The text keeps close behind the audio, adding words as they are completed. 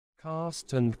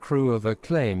Cast and crew of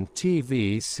acclaimed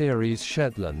TV series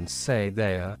Shetland say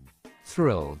they are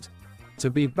thrilled to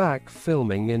be back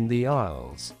filming in the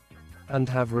Isles, and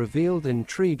have revealed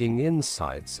intriguing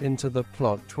insights into the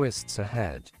plot twists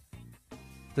ahead.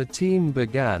 The team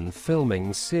began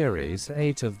filming Series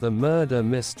 8 of the murder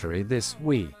mystery this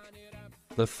week,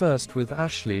 the first with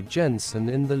Ashley Jensen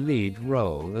in the lead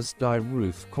role as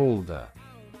Ruth Calder.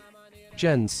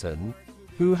 Jensen,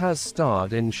 who has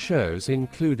starred in shows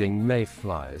including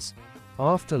Mayflies,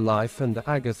 Afterlife and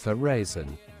Agatha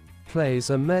Raisin, plays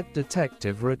a Met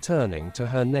detective returning to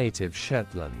her native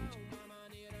Shetland.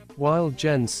 While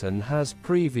Jensen has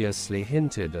previously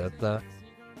hinted at the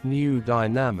new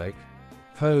dynamic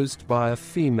posed by a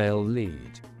female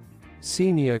lead,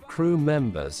 senior crew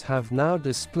members have now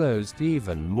disclosed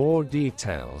even more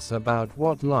details about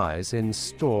what lies in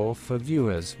store for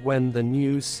viewers when the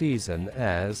new season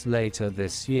airs later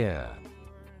this year.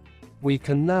 We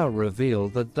can now reveal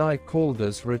that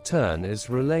Calder's return is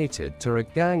related to a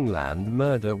gangland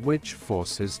murder which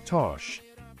forces Tosh,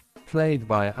 played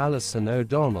by Alison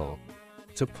O'Donnell,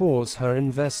 to pause her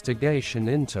investigation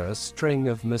into a string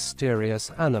of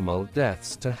mysterious animal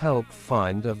deaths to help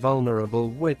find a vulnerable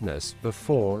witness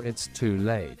before it's too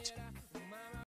late.